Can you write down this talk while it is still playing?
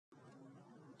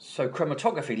So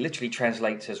chromatography literally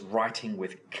translates as writing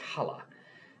with colour.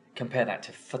 Compare that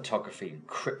to photography and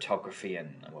cryptography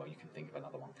and, well, you can think of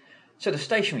another one. So the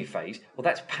stationary phase, well,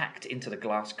 that's packed into the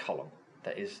glass column,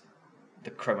 that is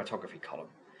the chromatography column.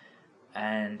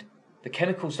 And the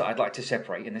chemicals that I'd like to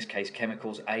separate, in this case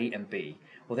chemicals A and B,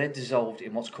 well, they're dissolved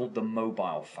in what's called the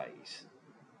mobile phase.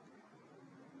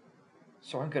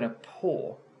 So I'm going to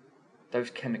pour those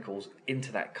chemicals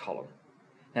into that column.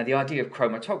 Now the idea of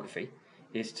chromatography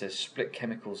is to split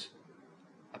chemicals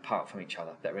apart from each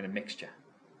other that are in a mixture.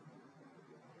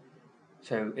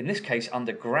 So in this case,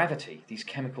 under gravity, these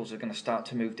chemicals are going to start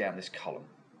to move down this column.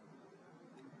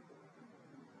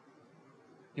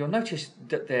 You'll notice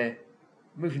that they're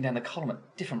moving down the column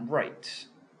at different rates.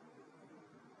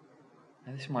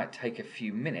 Now this might take a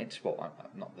few minutes, well,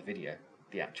 not the video,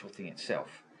 the actual thing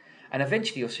itself. And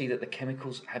eventually you'll see that the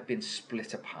chemicals have been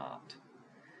split apart.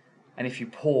 And if you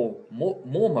pour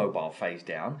more mobile phase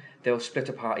down, they'll split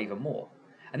apart even more.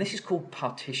 And this is called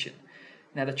partition.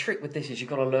 Now the trick with this is you've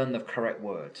got to learn the correct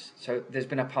words. So there's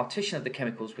been a partition of the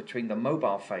chemicals between the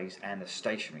mobile phase and the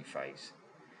stationary phase.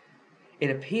 It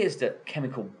appears that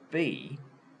chemical B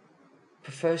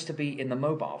prefers to be in the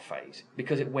mobile phase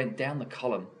because it went down the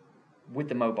column with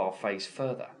the mobile phase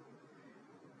further.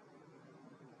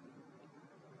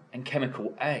 And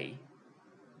chemical A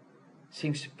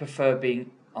seems to prefer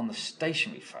being on the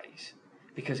stationary phase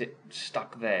because it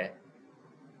stuck there,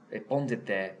 it bonded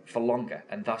there for longer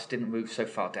and thus didn't move so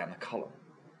far down the column.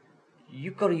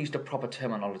 You've got to use the proper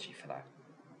terminology for that.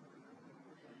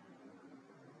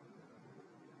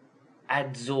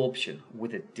 Adsorption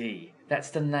with a D, that's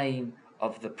the name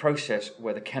of the process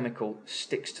where the chemical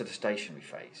sticks to the stationary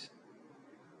phase.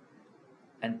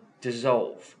 And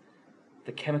dissolve,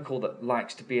 the chemical that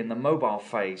likes to be in the mobile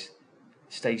phase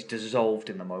stays dissolved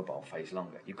in the mobile phase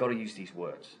longer. You've got to use these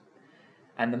words.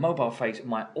 And the mobile phase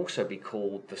might also be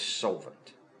called the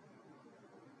solvent.